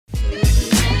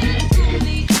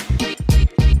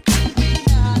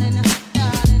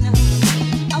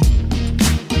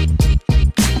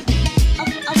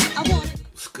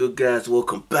guys?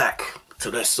 Welcome back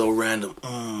to That's So Random.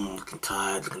 Looking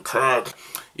tired.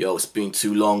 Yo, it's been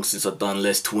too long since I've done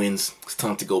Les Twins. It's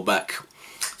time to go back.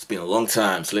 It's been a long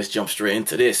time, so let's jump straight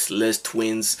into this. Les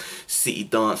Twins City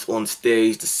Dance on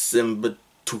stage, December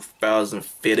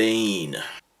 2015.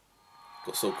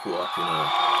 Got so caught up in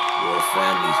Royal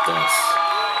Family's dance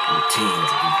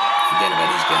routines, forgetting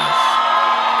about these guys.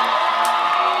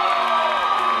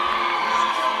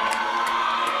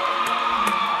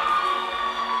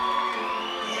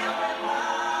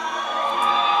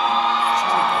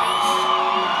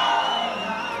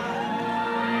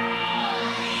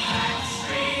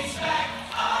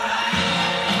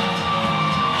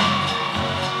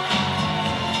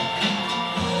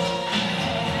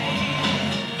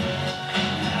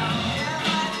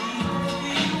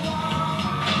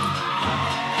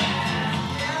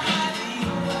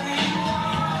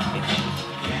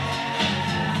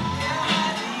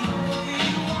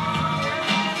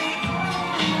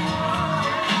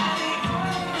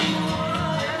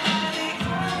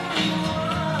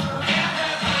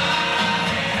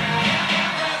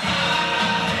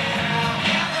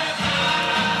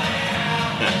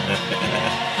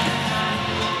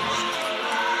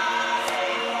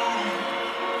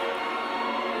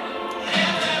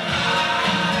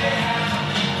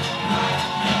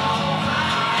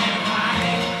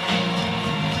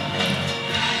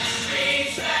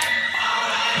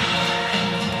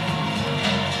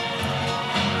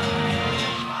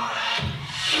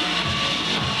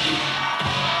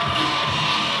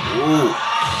 Ooh.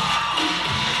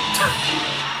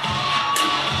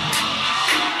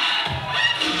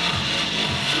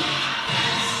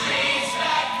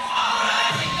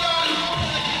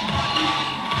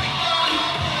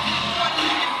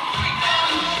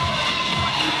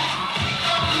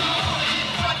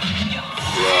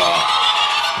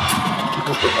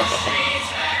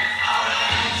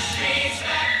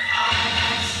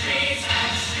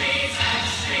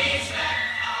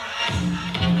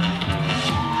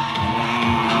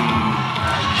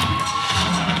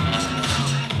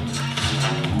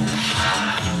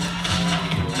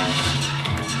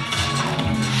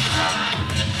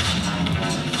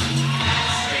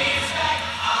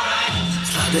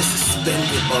 They're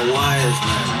suspended by wires,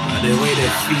 man. The way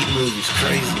their feet move is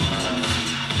crazy.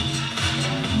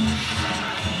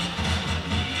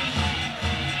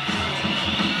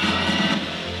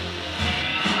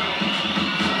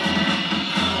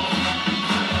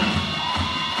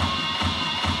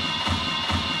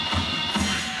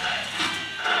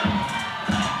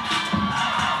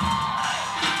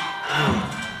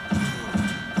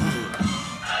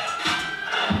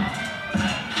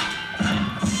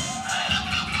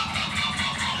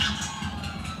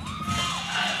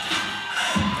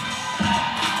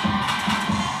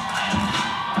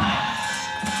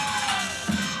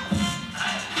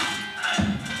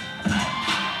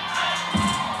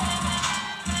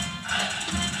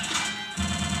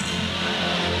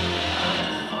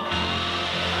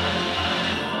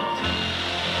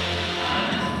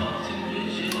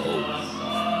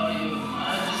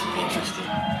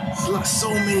 There's like so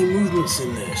many movements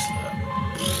in there.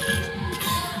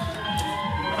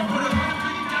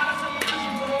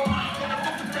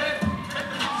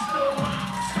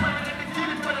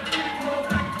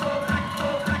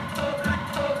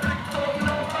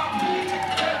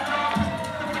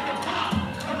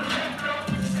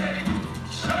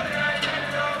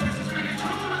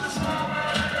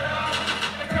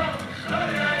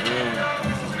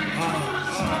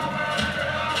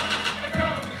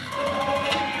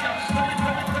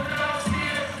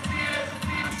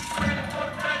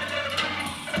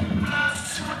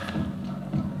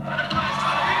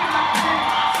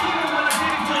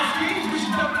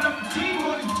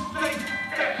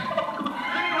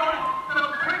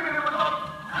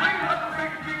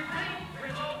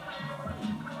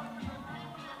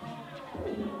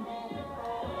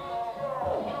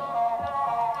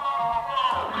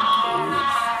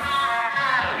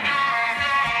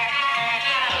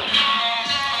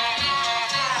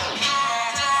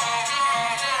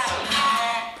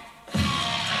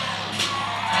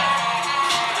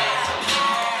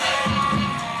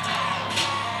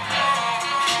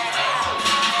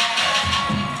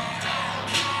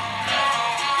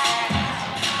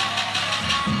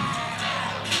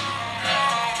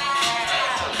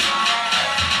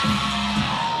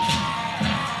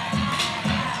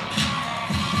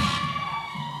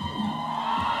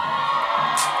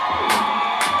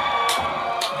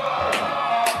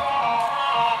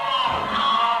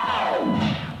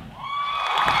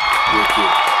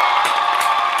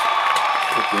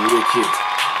 Wicked.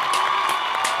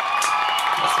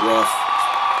 That's rough.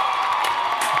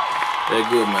 They're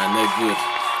good, man. They're good.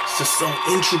 It's just so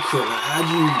intricate. Like,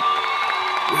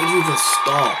 where do you even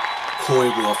start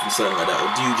choreographing something like that?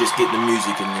 Or do you just get the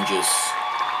music and then just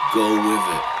go with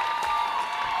it?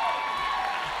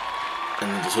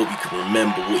 And then just hope you can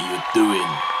remember what you were doing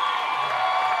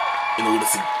in order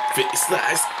to fit. It's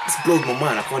blows my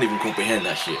mind. I can't even comprehend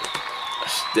that shit.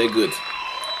 They're good.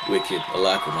 Wicked. I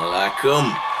like them. I like them.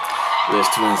 Les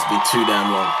Twins, been too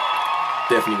damn long.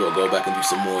 Definitely got to go back and do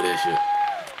some more of their shit.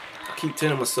 I keep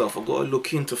telling myself I've got to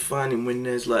look into finding when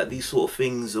there's like these sort of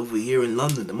things over here in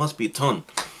London. There must be a ton.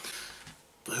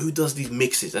 But who does these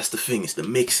mixes? That's the thing. It's the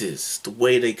mixes. It's the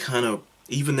way they kind of,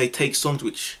 even they take songs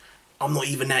which I'm not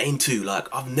even that into. Like,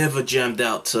 I've never jammed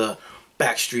out to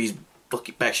Backstreet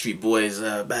Boys.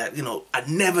 You know, I'd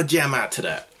never jam out to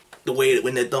that. The way that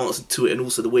when they're dancing to it, and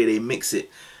also the way they mix it.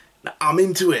 Now, I'm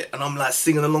into it, and I'm like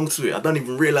singing along to it. I don't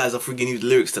even realize I freaking use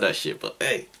lyrics to that shit. But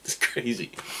hey, it's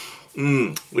crazy.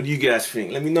 What do you guys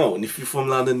think? Let me know. And if you're from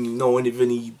London, you know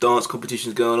any dance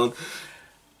competitions going on,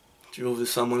 if you're over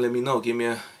someone, let me know. Give me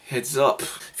a heads up.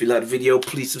 If you like the video,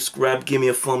 please subscribe. Give me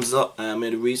a thumbs up. I am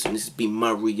Eddie Reese, and this has been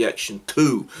my reaction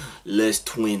to Les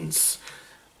Twins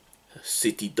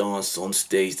City Dance on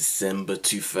Stage December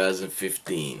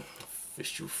 2015.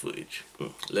 Official footage.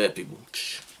 Later, people.